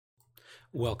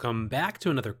Welcome back to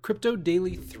another Crypto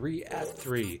Daily 3 at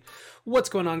 3. What's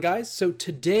going on, guys? So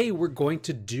today we're going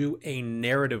to do a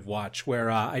narrative watch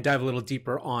where I dive a little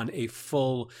deeper on a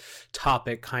full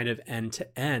topic kind of end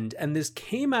to end. And this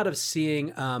came out of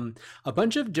seeing a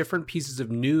bunch of different pieces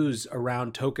of news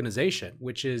around tokenization,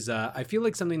 which is, I feel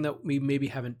like something that we maybe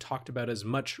haven't talked about as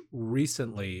much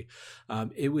recently.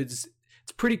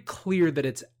 It's pretty clear that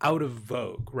it's out of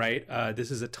vogue, right?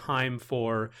 This is a time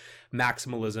for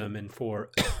maximalism and for,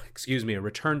 a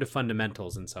return to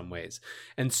fundamentals in some ways.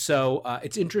 And so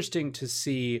it's interesting to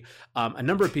see a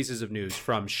number of pieces of news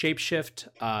from Shapeshift,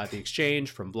 the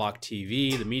exchange, from Block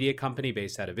TV, the media company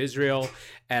based out of Israel,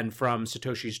 and from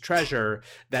Satoshi's Treasure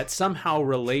that somehow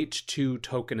relate to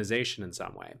tokenization in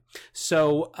some way.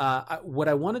 So what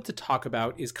I wanted to talk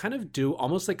about is kind of do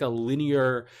almost like a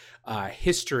linear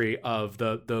history of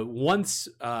the once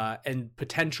and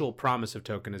potential promise of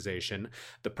tokenization,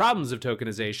 the problems of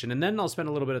tokenization, and then I'll spend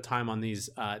a little bit of time on these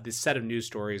this set of news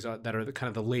stories that are kind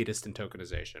of the latest in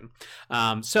tokenization.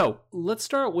 So let's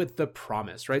start with the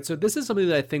promise, right? So this is something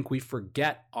that I think we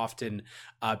forget often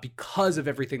because of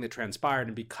everything that transpired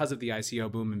and because of the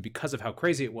ICO boom and because of how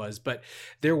crazy it was. But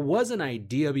there was an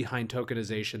idea behind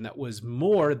tokenization that was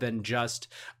more than just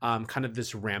kind of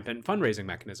this rampant fundraising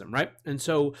mechanism, right? And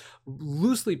so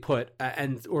loosely put,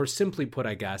 or simply put,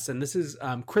 I guess, and this is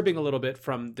cribbing a little bit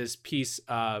from this piece,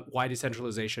 Why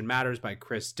Decentralization Matters by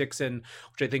Chris Dixon,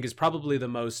 which I think is probably the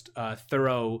most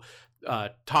thorough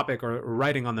topic or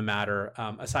writing on the matter,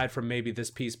 aside from maybe this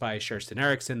piece by Sherston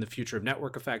Erickson, The Future of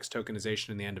Network Effects, Tokenization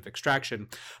and the End of Extraction.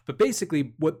 But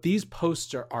basically what these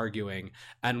posts are arguing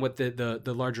and what the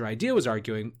larger idea was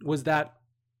arguing was that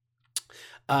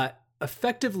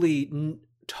effectively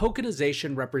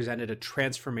tokenization represented a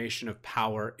transformation of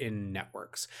power in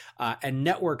networks, and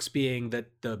networks being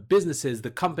the businesses,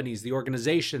 the companies, the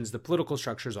organizations, the political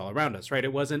structures all around us, right?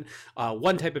 It wasn't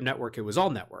one type of network, it was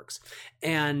all networks.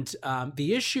 And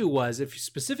the issue was,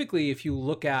 if you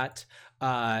look at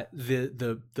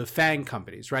the FANG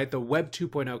companies, right? The Web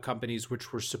 2.0 companies,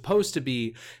 which were supposed to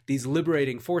be these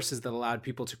liberating forces that allowed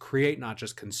people to create, not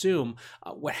just consume.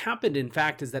 What happened, in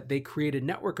fact, is that they created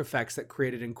network effects that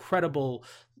created incredible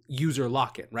user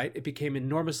lock-in, right? It became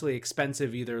enormously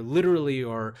expensive, either literally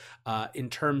or in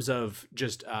terms of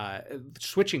just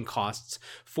switching costs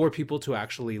for people to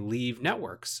actually leave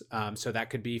networks. So that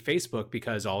could be Facebook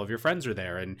because all of your friends are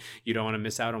there and you don't want to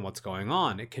miss out on what's going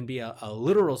on. It can be a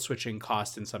literal switching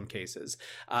cost in some cases.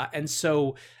 And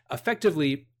so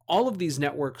effectively, all of these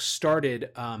networks started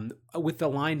with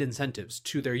aligned incentives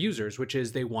to their users, which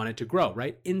is they wanted to grow,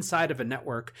 right? Inside of a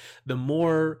network, the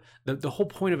whole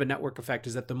point of a network effect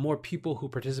is that the more people who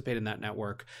participate in that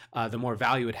network, the more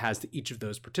value it has to each of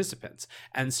those participants.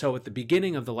 And so at the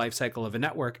beginning of the life cycle of a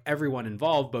network, everyone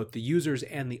involved, both the users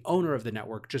and the owner of the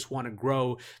network, just want to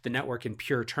grow the network in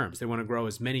pure terms. They want to grow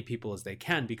as many people as they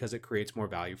can because it creates more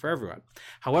value for everyone.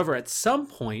 However, at some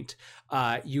point,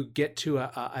 you get to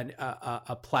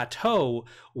a plateau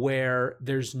where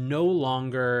there's no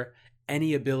longer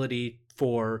any ability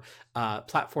for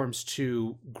platforms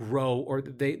to grow, or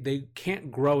they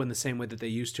can't grow in the same way that they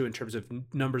used to in terms of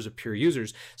numbers of pure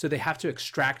users. So they have to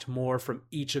extract more from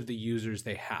each of the users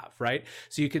they have, right?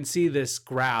 So you can see this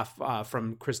graph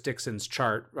from Chris Dixon's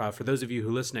chart. For those of you who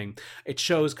are listening, it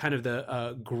shows kind of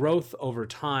the growth over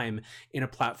time in a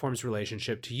platform's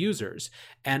relationship to users.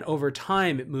 And over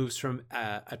time, it moves from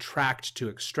attract to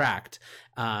extract.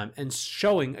 And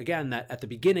showing, again, that at the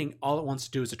beginning, all it wants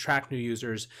to do is attract new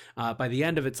users. By the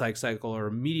end of its life cycle or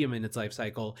medium in its life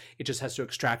cycle, it just has to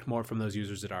extract more from those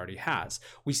users it already has.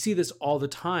 We see this all the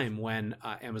time when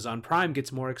Amazon Prime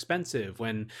gets more expensive,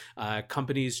 when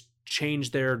companies change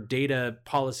their data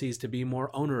policies to be more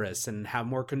onerous and have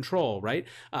more control, right?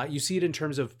 You see it in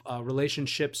terms of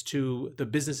relationships to the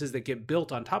businesses that get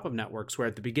built on top of networks, where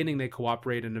at the beginning they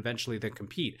cooperate and eventually they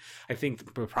compete. I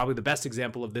think probably the best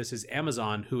example of this is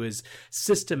Amazon, who is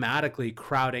systematically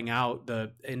crowding out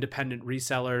the independent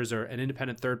resellers and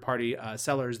independent third-party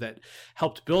sellers that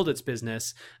helped build its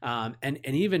business, and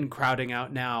even crowding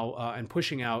out now and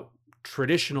pushing out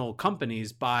traditional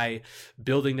companies by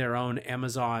building their own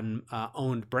Amazon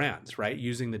owned brands, right?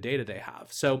 Using the data they have.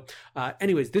 So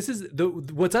anyways, this is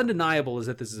what's undeniable is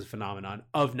that this is a phenomenon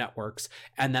of networks,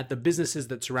 and that the businesses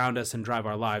that surround us and drive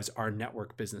our lives are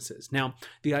network businesses. Now,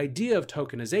 the idea of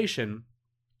tokenization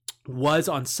was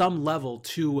on some level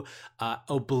to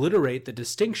obliterate the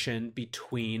distinction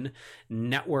between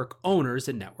network owners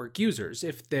and network users.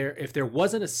 If there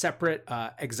wasn't a separate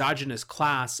exogenous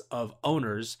class of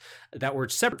owners that were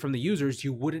separate from the users,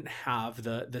 you wouldn't have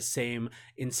the same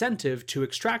incentive to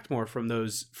extract more from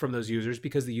those users,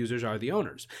 because the users are the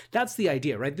owners. That's the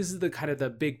idea, right? This is the kind of the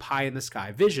big pie in the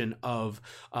sky vision of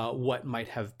what might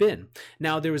have been.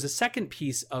 Now, there was a second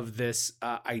piece of this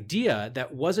idea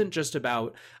that wasn't just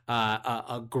about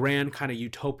a grand kind of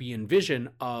utopian vision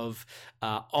of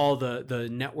all the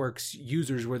network's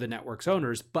users were the network's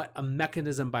owners, but a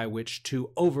mechanism by which to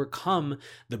overcome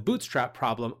the bootstrap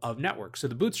problem of networks. So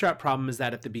the bootstrap problem is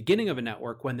that at the beginning of a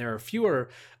network, when there are fewer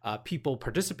people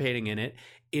participating in it,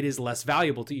 it is less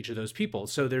valuable to each of those people.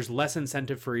 So there's less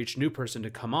incentive for each new person to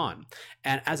come on.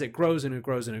 And as it grows and it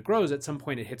grows and it grows, at some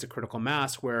point it hits a critical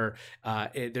mass where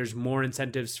there's more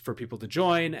incentives for people to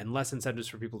join and less incentives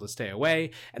for people to stay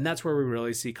away. And that's where we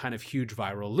really see kind of huge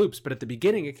viral loops. But at the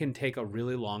beginning, it can take a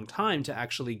really long time to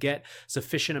actually get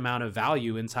sufficient amount of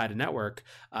value inside a network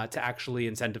to actually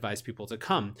incentivize people to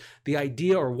come. The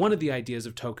idea, or one of the ideas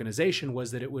of tokenization,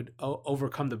 was that it would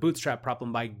overcome the bootstrap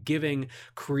problem by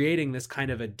creating this kind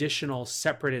of additional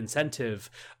separate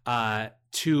incentive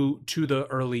to the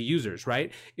early users,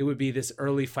 right? It would be this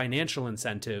early financial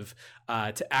incentive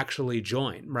to actually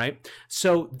join, right?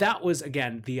 So that was,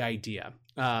 again, the idea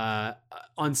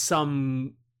on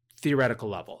some theoretical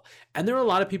level. And there are a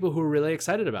lot of people who are really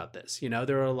excited about this. You know,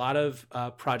 there are a lot of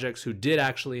projects who did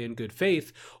actually, in good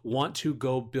faith, want to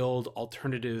go build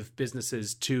alternative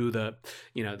businesses to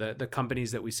the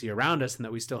companies that we see around us and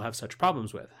that we still have such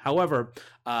problems with. However,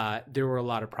 there were a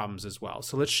lot of problems as well.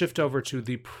 So let's shift over to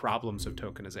the problems of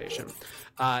tokenization.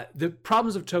 The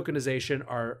problems of tokenization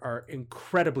are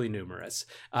incredibly numerous.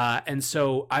 And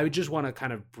so I would just want to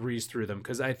kind of breeze through them,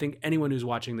 because I think anyone who's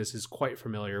watching this is quite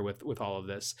familiar with all of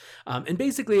this. And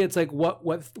basically, it's like what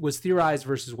was theorized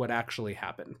versus what actually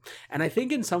happened. And I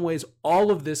think in some ways, all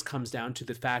of this comes down to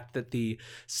the fact that the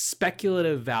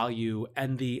speculative value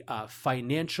and the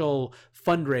financial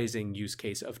fundraising use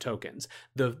case of tokens,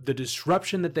 the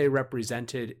disruption that they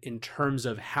represented in terms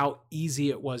of how easy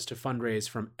it was to fundraise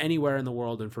from anywhere in the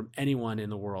world and from anyone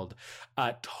in the world,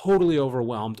 totally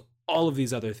overwhelmed all of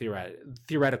these other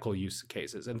theoretical use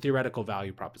cases and theoretical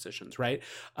value propositions, right?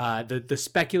 The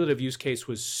speculative use case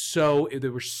they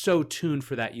were so tuned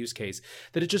for that use case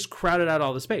that it just crowded out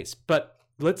all the space. But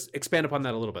let's expand upon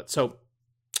that a little bit. So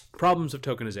problems of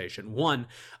tokenization. One,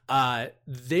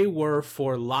 they were,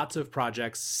 for lots of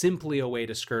projects, simply a way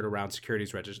to skirt around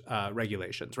securities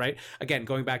regulations, right? Again,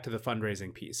 going back to the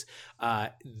fundraising piece,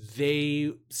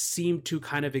 they seem to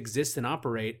kind of exist and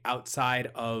operate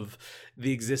outside of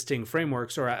the existing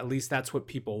frameworks, or at least that's what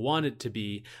people wanted to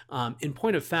be. In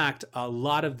point of fact, a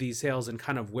lot of these sales and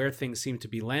kind of where things seem to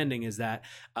be landing is that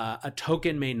a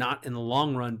token may not in the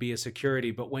long run be a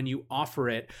security, but when you offer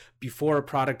it before a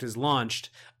product is launched,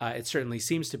 it certainly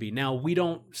seems to be. Now, we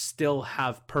don't still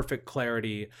have perfect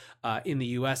clarity in the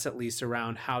US, at least,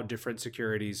 around how different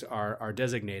securities are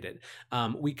designated.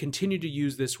 We continue to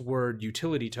use this word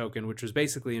utility token, which was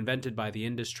basically invented by the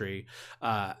industry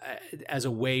as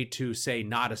a way to say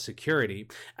not a security.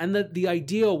 And the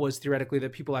idea was theoretically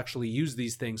that people actually use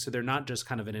these things, so they're not just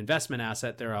kind of an investment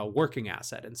asset, they're a working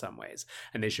asset in some ways,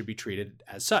 and they should be treated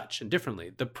as such and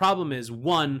differently. The problem is,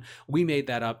 one, we made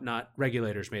that up, not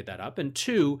regulators made that up, and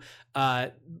two,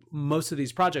 most of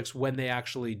these projects, when they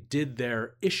actually did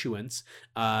their issuance,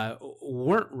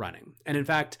 weren't running. And in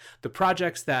fact, the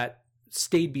projects that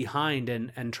stayed behind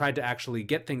and tried to actually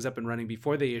get things up and running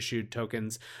before they issued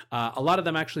tokens, a lot of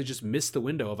them actually just missed the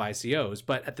window of ICOs,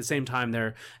 but at the same time,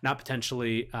 they're not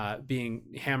potentially being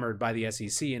hammered by the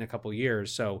SEC in a couple of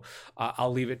years. So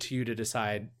I'll leave it to you to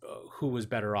decide who was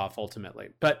better off ultimately.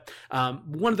 But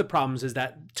one of the problems is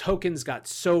that tokens got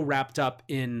so wrapped up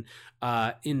in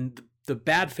the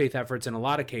bad faith efforts in a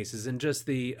lot of cases, and just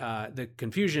the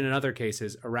confusion in other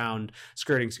cases around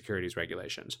skirting securities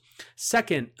regulations.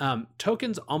 Second,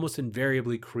 tokens almost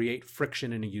invariably create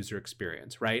friction in a user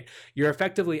experience, right? You're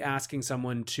effectively asking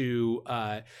someone to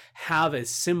have a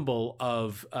symbol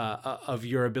of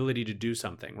your ability to do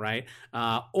something, right?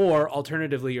 Or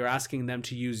alternatively, you're asking them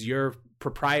to use your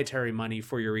proprietary money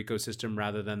for your ecosystem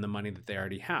rather than the money that they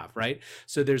already have, right?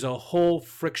 So there's a whole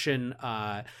friction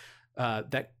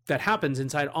that happens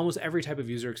inside almost every type of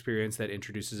user experience that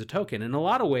introduces a token. In a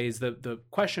lot of ways, the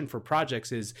question for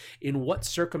projects is, in what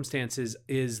circumstances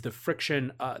is the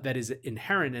friction that is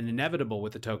inherent and inevitable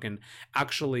with the token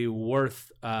actually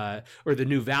worth, or the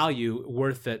new value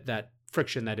worth that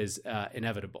friction that is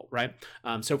inevitable, right?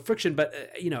 So friction, but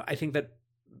I think that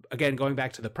again, going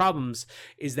back to the problems,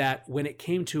 is that when it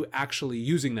came to actually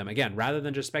using them, again, rather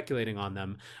than just speculating on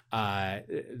them,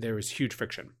 there was huge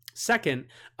friction. Second,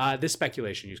 this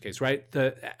speculation use case, right?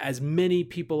 As many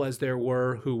people as there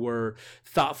were who were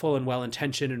thoughtful and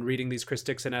well-intentioned in reading these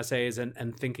Christics and essays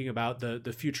and thinking about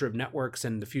the future of networks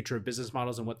and the future of business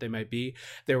models and what they might be,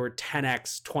 there were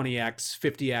 10x, 20x,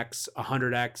 50x,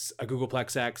 100x, a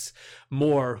Googleplex X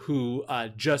more who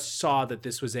just saw that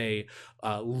this was a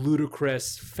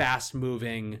ludicrous,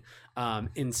 fast-moving,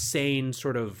 insane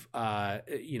sort of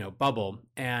bubble,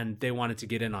 and they wanted to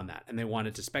get in on that, and they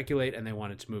wanted to speculate, and they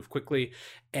wanted to move quickly,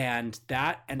 and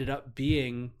that ended up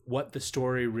being what the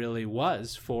story really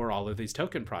was for all of these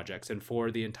token projects and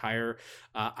for the entire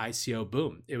ICO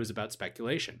boom. It was about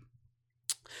speculation.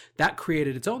 That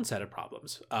created its own set of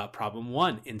problems. Problem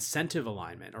one, incentive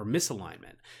alignment or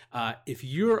misalignment. If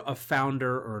you're a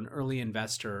founder or an early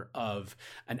investor of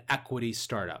an equity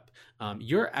startup,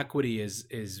 your equity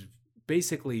is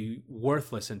basically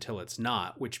worthless until it's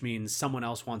not, which means someone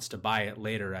else wants to buy it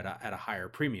later at a higher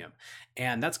premium.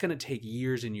 And that's going to take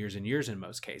years and years and years in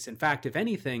most cases. In fact, if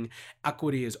anything,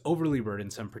 equity is overly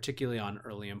burdensome, particularly on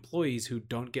early employees who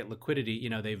don't get liquidity.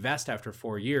 They vest after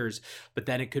 4 years, but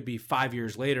then it could be 5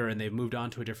 years later and they've moved on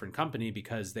to a different company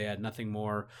because they had nothing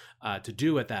more to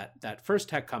do at that first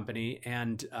tech company,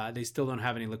 and they still don't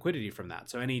have any liquidity from that.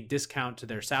 So any discount to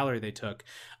their salary they took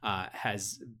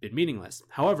has been meaningless.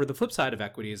 However, the flip side of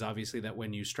equity is obviously that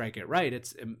when you strike it right,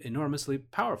 it's enormously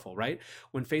powerful, right?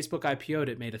 When Facebook IPO'd,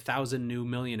 it made 1,000 new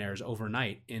millionaires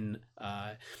overnight in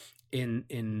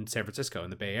San Francisco,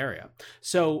 in the Bay Area.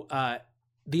 So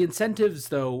the incentives,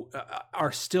 though,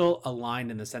 are still aligned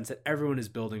in the sense that everyone is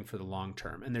building for the long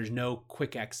term, and there's no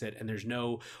quick exit, and there's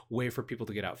no way for people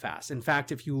to get out fast. In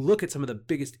fact, if you look at some of the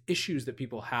biggest issues that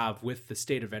people have with the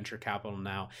state of venture capital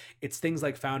now, it's things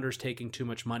like founders taking too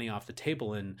much money off the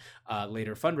table in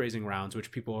later fundraising rounds,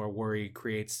 which people are worried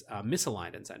creates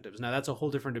misaligned incentives. Now, that's a whole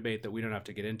different debate that we don't have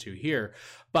to get into here.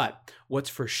 But what's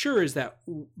for sure is that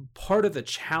part of the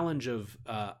challenge of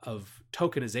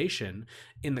tokenization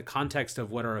in the context of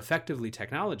what are effectively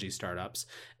technology startups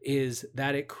is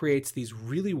that it creates these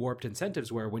really warped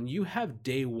incentives where when you have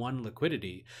day one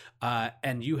liquidity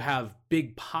and you have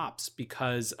big pops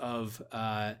because of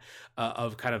kind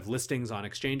of listings on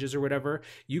exchanges or whatever,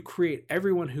 you create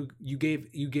everyone who you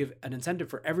give an incentive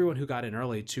for everyone who got in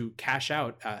early to cash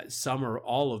out some or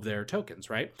all of their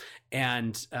tokens, right?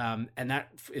 And that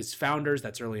is founders,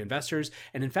 that's early investors,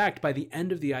 and in fact, by the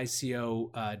end of the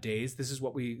ICO days, this is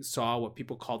what we saw, what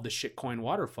people called the shitcoin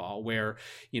waterfall, where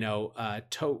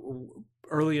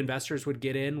early investors would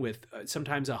get in with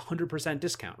sometimes 100%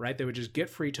 discount, right? They would just get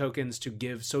free tokens to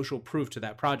give social proof to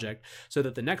that project so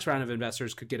that the next round of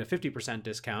investors could get a 50%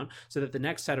 discount, so that the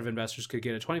next set of investors could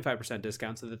get a 25%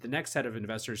 discount, so that the next set of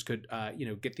investors could,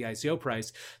 get the ICO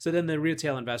price. So then the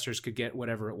retail investors could get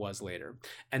whatever it was later.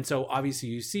 And so obviously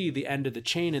you see the end of the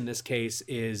chain in this case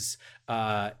is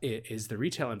the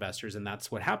retail investors, and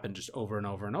that's what happened just over and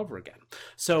over and over again.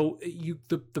 So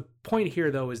the point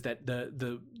here though is that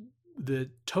the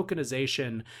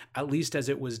tokenization, at least as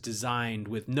it was designed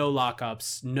with no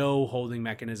lockups, no holding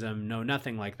mechanism, no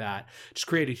nothing like that, just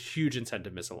created huge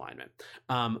incentive misalignment.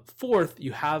 Fourth,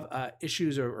 you have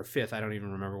issues, or fifth, I don't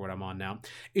even remember what I'm on now,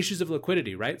 issues of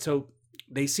liquidity, right? So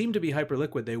they seem to be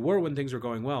hyperliquid. They were when things were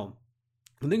going well.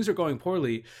 When things are going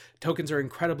poorly, tokens are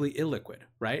incredibly illiquid,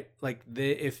 right? Like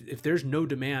if there's no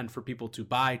demand for people to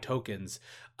buy tokens,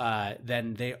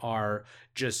 then they are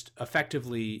just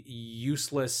effectively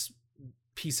useless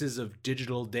pieces of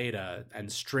digital data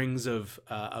and strings of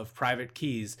private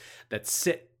keys that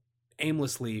sit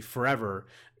aimlessly forever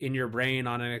in your brain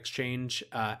on an exchange,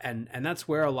 and that's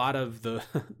where a lot of the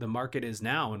market is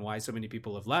now, and why so many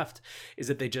people have left, is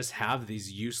that they just have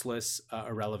these useless,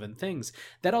 irrelevant things.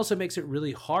 That also makes it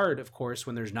really hard, of course,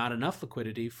 when there's not enough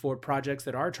liquidity for projects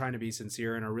that are trying to be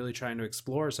sincere and are really trying to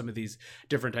explore some of these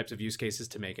different types of use cases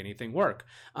to make anything work.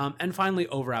 And finally,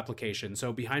 over application.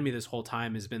 So behind me this whole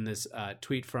time has been this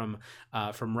tweet from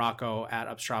Rocco at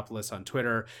Upstropolis on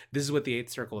Twitter. This is what the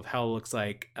Eighth Circle of Hell looks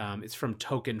like. It's from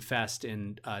Token Fest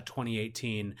in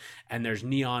 2018, and there's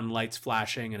neon lights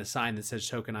flashing and a sign that says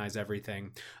tokenize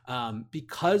everything.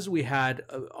 Because we had,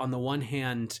 on the one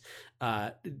hand,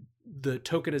 the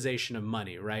tokenization of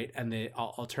money, right? And the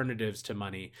alternatives to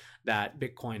money that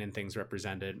Bitcoin and things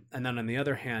represented. And then on the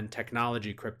other hand,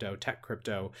 technology crypto, tech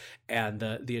crypto, and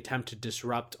the attempt to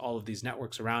disrupt all of these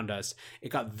networks around us. It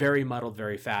got very muddled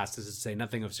very fast. This is to say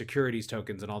nothing of securities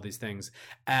tokens and all these things.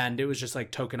 And it was just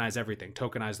like tokenize everything,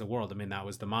 tokenize the world. I mean, that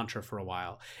was the mantra for a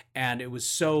while. And it was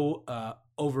so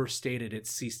overstated, it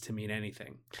ceased to mean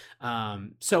anything.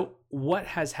 So what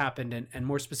has happened, and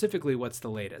more specifically, what's the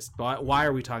latest? Why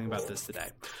are we talking about this today?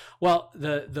 Well,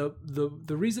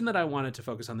 the reason that I wanted to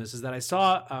focus on this is that I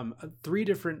saw 3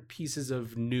 different pieces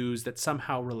of news that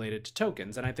somehow related to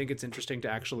tokens, and I think it's interesting to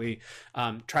actually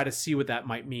try to see what that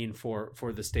might mean for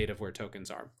the state of where tokens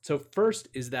are. So first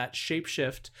is that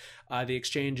Shapeshift, the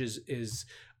exchange, is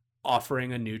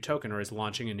offering a new token, or is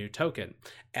launching a new token.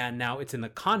 And now it's in the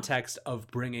context of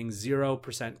bringing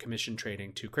 0% commission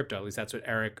trading to crypto. At least that's what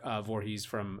Eric Voorhees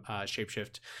from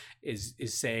Shapeshift is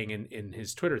saying in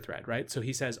his Twitter thread, right? So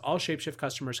he says, all Shapeshift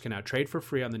customers can now trade for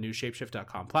free on the new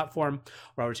shapeshift.com platform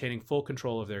while retaining full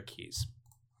control of their keys.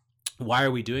 Why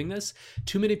are we doing this?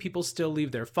 Too many people still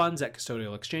leave their funds at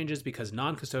custodial exchanges because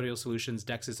non-custodial solutions,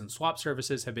 DEXs, and swap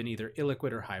services have been either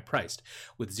illiquid or high priced.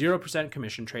 With 0%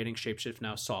 commission trading, Shapeshift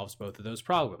now solves both of those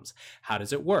problems. How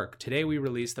does it work? Today we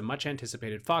released the much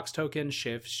anticipated Fox token,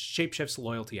 Shapeshift's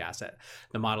loyalty asset.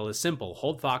 The model is simple.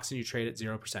 Hold Fox and you trade at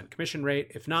 0% commission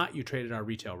rate. If not, you trade at our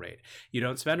retail rate. You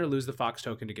don't spend or lose the Fox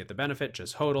token to get the benefit,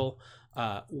 just HODL.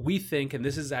 We think, and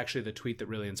this is actually the tweet that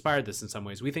really inspired this in some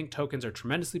ways, we think tokens are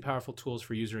tremendously powerful tools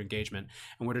for user engagement,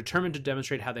 and we're determined to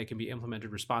demonstrate how they can be implemented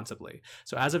responsibly.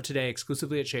 So as of today,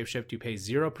 exclusively at Shapeshift, you pay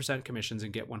 0% commissions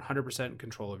and get 100%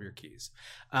 control of your keys.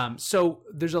 So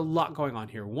there's a lot going on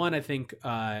here. One, I think,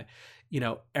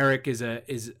 Eric is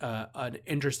an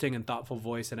interesting and thoughtful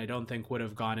voice, and I don't think would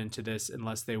have gone into this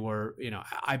unless they were,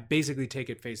 I basically take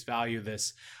at face value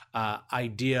this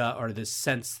idea, or this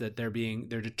sense that they're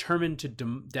determined to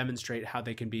demonstrate how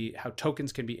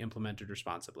tokens can be implemented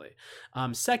responsibly.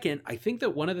 Second, I think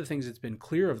that one of the things that's been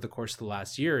clear over the course of the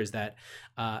last year is that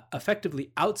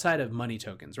effectively outside of money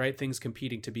tokens, right, things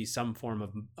competing to be some form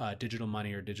of digital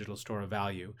money or digital store of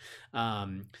value,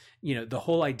 the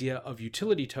whole idea of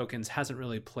utility tokens hasn't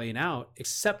really played out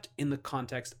except in the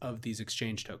context of these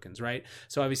exchange tokens, right?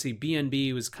 So obviously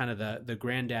BNB was kind of the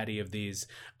granddaddy of these.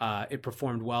 It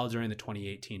performed well during the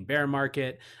 2018 bear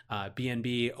market.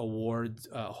 BNB awards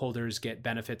holders get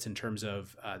benefits in terms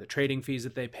of the trading fees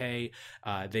that they pay.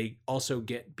 They also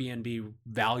get BNB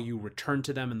value returned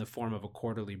to them in the form of a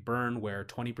quarterly burn, where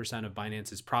 20% of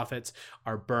Binance's profits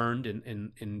are burned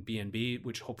in BNB,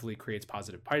 which hopefully creates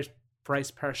positive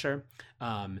price pressure.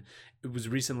 It was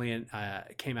recently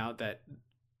came out that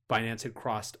Binance had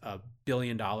crossed $1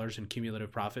 billion in cumulative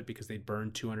profit because they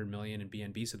burned 200 million in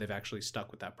BNB. So they've actually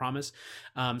stuck with that promise.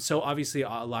 So obviously a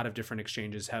lot of different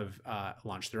exchanges have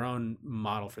launched their own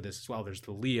model for this as well. There's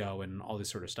the Leo and all this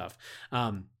sort of stuff.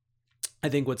 I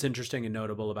think what's interesting and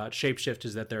notable about Shapeshift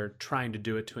is that they're trying to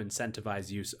do it to incentivize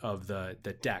use of the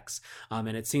DEX. And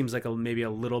it seems like maybe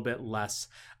a little bit less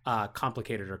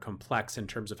complicated or complex in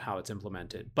terms of how it's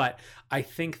implemented. But I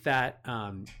think that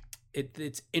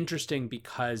it's interesting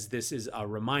because this is a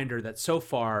reminder that so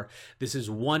far this is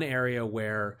one area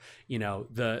where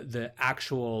the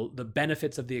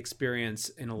benefits of the experience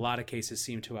in a lot of cases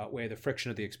seem to outweigh the friction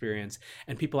of the experience,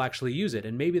 and people actually use it.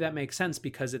 And maybe that makes sense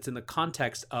because it's in the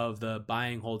context of the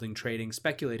buying, holding, trading,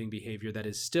 speculating behavior that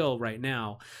is still right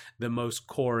now the most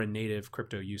core and native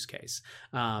crypto use case.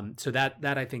 So that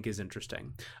I think is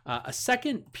interesting. A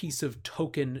second piece of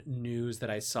token news that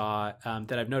I saw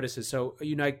that I've noticed is, so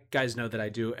guys know that I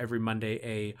do every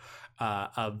Monday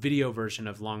a video version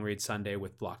of Long Read Sunday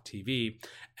with Block TV,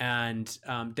 and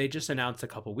they just announced a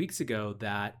couple weeks ago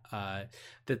that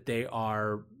they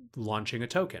are launching a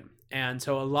token. And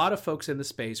so a lot of folks in the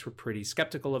space were pretty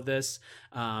skeptical of this.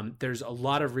 There's a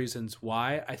lot of reasons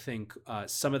why. I think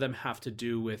some of them have to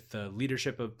do with the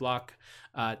leadership of Block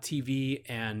TV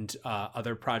and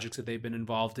other projects that they've been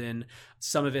involved in.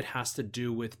 Some of it has to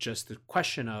do with just the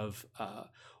question of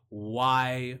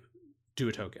why do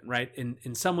a token, right?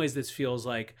 In some ways, this feels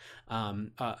like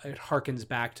it harkens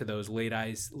back to those late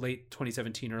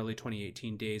 2017, early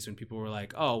 2018 days when people were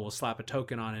like, oh, we'll slap a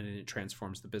token on it and it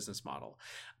transforms the business model.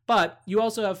 But you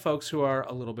also have folks who are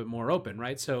a little bit more open,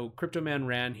 right? So CryptoMan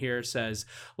Ran here says,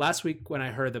 last week when I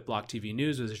heard that Block TV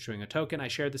News was issuing a token, I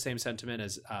shared the same sentiment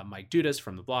as Mike Dudas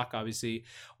from The Block, obviously.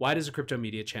 Why does a crypto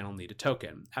media channel need a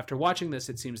token? After watching this,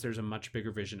 it seems there's a much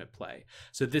bigger vision at play.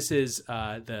 So this is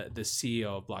the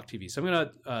CEO of Block TV. So I'm going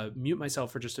to mute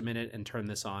myself for just a minute and turn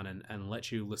this on and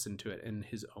let you listen to it in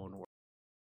his own words.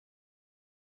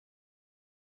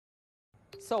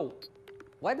 So,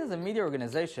 why does a media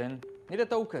organization need a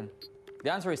token?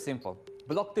 The answer is simple.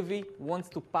 Block TV wants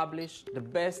to publish the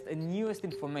best and newest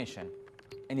information.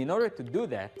 And in order to do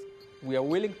that, we are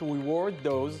willing to reward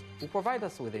those who provide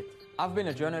us with it. I've been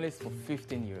a journalist for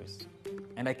 15 years.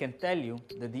 And I can tell you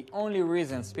that the only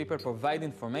reasons people provide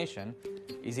information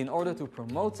is in order to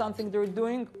promote something they're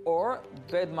doing or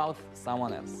badmouth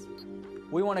someone else.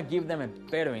 We want to give them a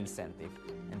better incentive,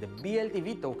 and the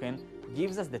BLTV token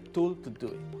gives us the tool to do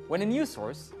it. When a news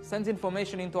source sends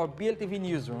information into our BLTV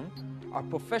newsroom, our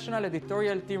professional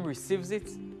editorial team receives it,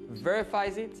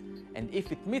 verifies it, and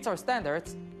if it meets our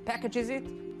standards, packages it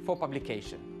for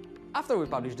publication. After we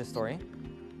publish the story,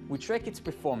 we track its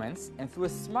performance and through a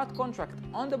smart contract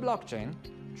on the blockchain,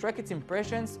 track its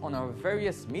impressions on our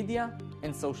various media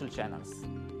and social channels.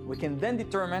 We can then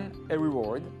determine a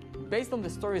reward based on the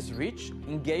story's reach,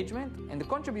 engagement, and the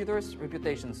contributor's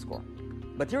reputation score.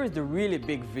 But here is the really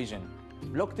big vision.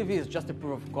 BlockTV is just a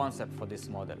proof of concept for this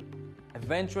model.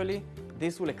 Eventually,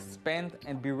 this will expand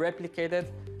and be replicated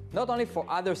not only for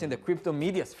others in the crypto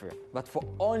media sphere, but for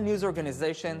all news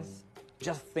organizations.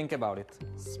 Just think about it.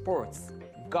 Sports,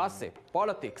 gossip,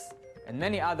 politics, and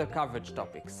many other coverage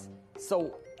topics.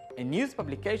 So, a news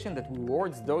publication that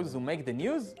rewards those who make the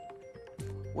news?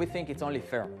 We think it's only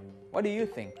fair. What do you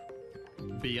think?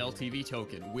 BLTV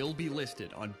token will be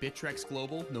listed on Bittrex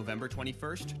Global November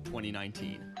 21st,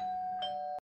 2019.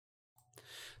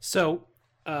 So,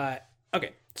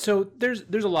 okay. So there's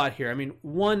a lot here. I mean,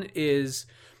 one is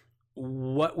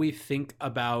what we think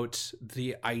about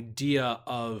the idea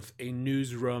of a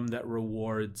newsroom that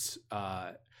rewards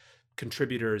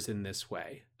contributors in this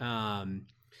way.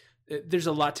 There's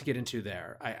a lot to get into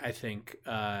there. I think,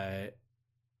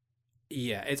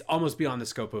 yeah, it's almost beyond the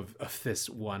scope of this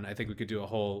one. I think we could do a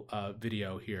whole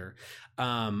video here.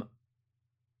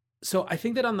 So I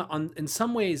think that in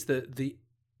some ways the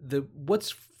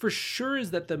what's for sure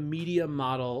is that the media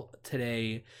model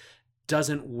today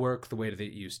doesn't work the way that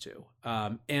it used to.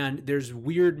 And there's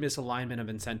weird misalignment of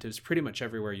incentives pretty much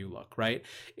everywhere you look, right?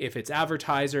 If it's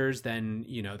advertisers, then,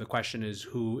 the question is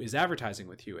who is advertising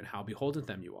with you and how beholden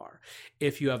them you are.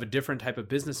 If you have a different type of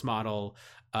business model,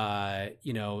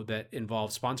 that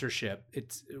involves sponsorship,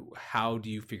 it's how do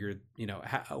you figure,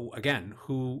 again,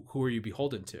 who are you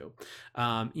beholden to?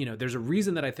 There's a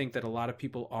reason that I think that a lot of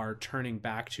people are turning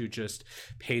back to just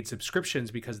paid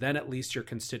subscriptions, because then at least your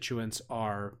constituents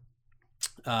are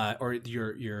or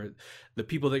the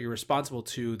people that you're responsible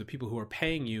to, the people who are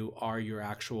paying you, are your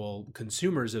actual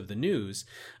consumers of the news.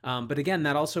 But again,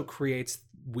 that also creates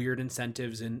weird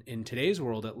incentives in today's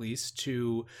world, at least,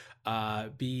 to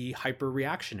be hyper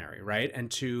reactionary, right?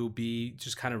 And to be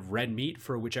just kind of red meat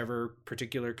for whichever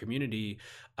particular community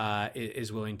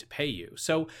is willing to pay you.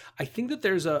 So I think that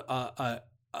there's a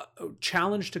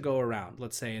challenge to go around,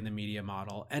 let's say, in the media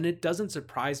model. And it doesn't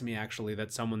surprise me, actually,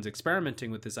 that someone's experimenting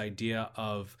with this idea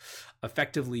of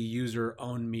effectively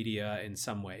user-owned media in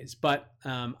some ways. But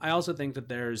I also think that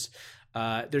there's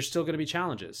still going to be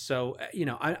challenges. So,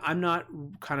 I'm not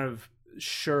kind of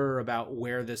sure about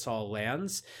where this all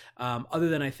lands, other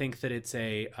than I think that it's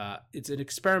an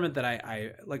experiment that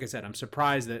I like I said, I'm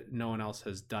surprised that no one else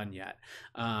has done yet.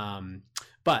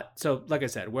 But so, like I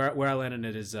said, where I land in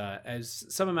it is as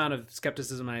some amount of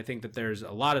skepticism, and I think that there's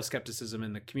a lot of skepticism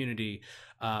in the community,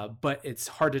 but it's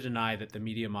hard to deny that the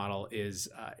media model is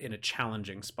in a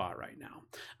challenging spot right now.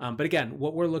 But again,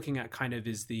 what we're looking at kind of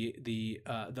is the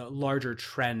larger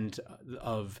trend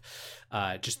of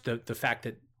just the fact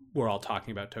that we're all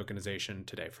talking about tokenization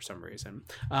today for some reason.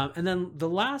 And then the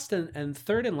last and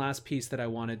third and last piece that I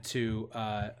wanted to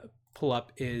pull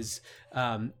up is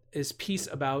piece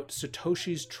about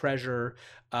Satoshi's Treasure,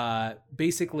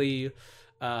 basically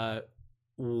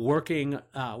working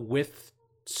with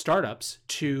startups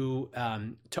to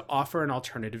offer an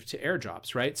alternative to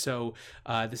airdrops, right? So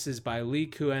this is by Lee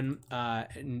Kuen,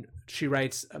 and she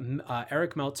writes,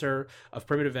 Eric Meltzer of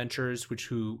Primitive Ventures,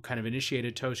 who kind of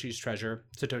initiated Satoshi's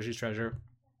Treasure.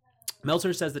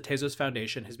 Meltzer says the Tezos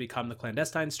Foundation has become the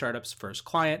clandestine startup's first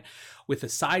client, with a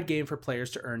side game for players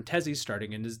to earn Tezos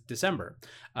starting in December.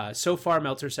 So far,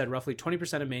 Meltzer said roughly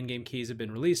 20% of main game keys have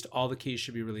been released. All the keys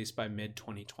should be released by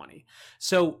mid-2020.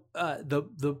 So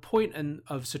the point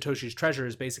of Satoshi's Treasure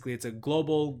is basically it's a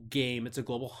global game. It's a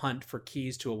global hunt for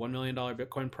keys to a $1 million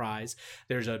Bitcoin prize.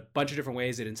 There's a bunch of different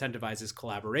ways it incentivizes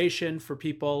collaboration for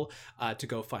people to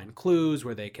go find clues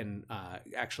where they can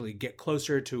actually get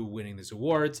closer to winning these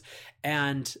awards.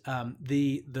 And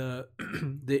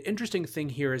the interesting thing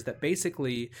here is that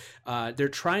basically they're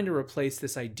trying to replace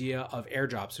this idea of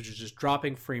airdrops, which is just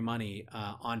dropping free money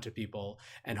onto people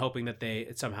and hoping that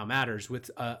it somehow matters,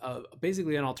 with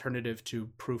basically an alternative to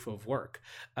proof of work,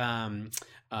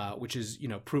 which is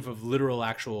proof of literal,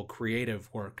 actual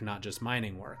creative work, not just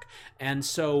mining work. And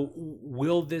so,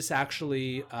 will this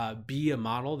actually be a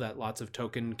model that lots of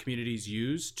token communities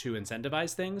use to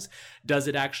incentivize things? Does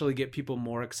it actually get people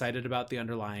more excited about the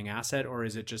underlying asset, or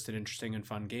is it just an interesting and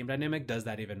fun game dynamic? Does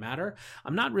that even matter?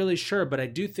 I'm not really sure, but I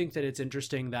do think that it's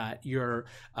interesting that you're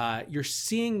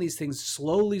seeing these things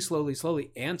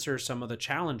slowly answer some of the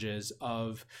challenges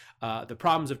of the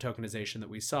problems of tokenization that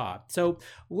we saw. So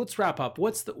let's wrap up.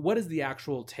 What is the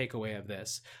actual takeaway of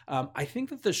this? I think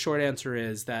that the short answer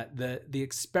is that the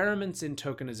experiments in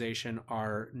tokenization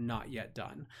are not yet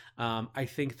done. I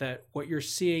think that what you're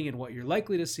seeing and what you're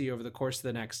likely to see over the course of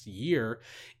the next year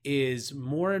is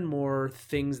more and more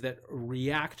things that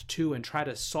react to and try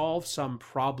to solve some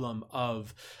problem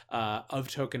of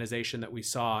tokenization that we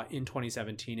saw in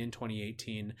 2017, in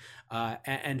 2018,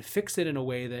 and fix it in a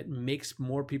way that makes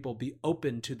more people be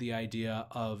open to the idea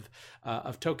of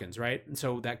tokens, right? And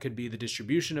so that could be the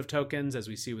distribution of tokens, as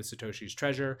we see with Satoshi's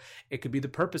Treasure. It could be the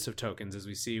purpose of tokens, as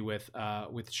we see with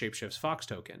Shapeshift's Fox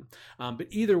token. But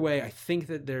either way, I think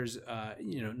that there's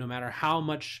no matter how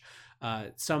much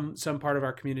some part of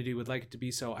our community would like it to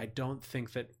be so, I don't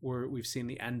think that we've seen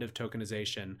the end of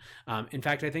tokenization. In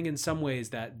fact, I think in some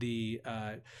ways that the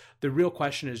real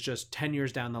question is just 10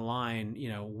 years down the line,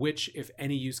 which, if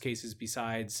any, use cases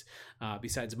besides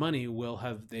money will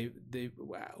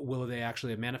they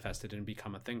actually have manifested and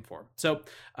become a thing for. So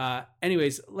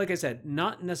anyways, like I said,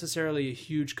 not necessarily a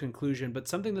huge conclusion, but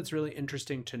something that's really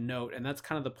interesting to note, and that's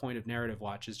kind of the point of Narrative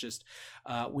Watch, is just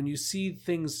when you see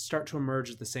things start to emerge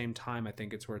at the same time, I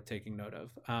think it's worth taking note of.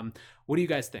 What do you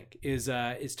guys think? Is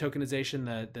tokenization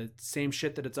the same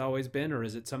shit that it's always been, or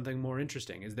is it something more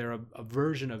interesting? Is there a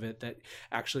version of it that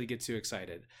actually gets you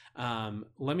excited?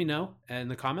 Let me know in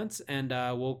the comments, and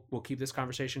we'll keep this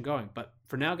conversation going. But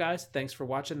for now, guys, thanks for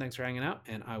watching, thanks for hanging out,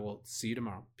 and I will see you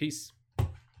tomorrow. Peace.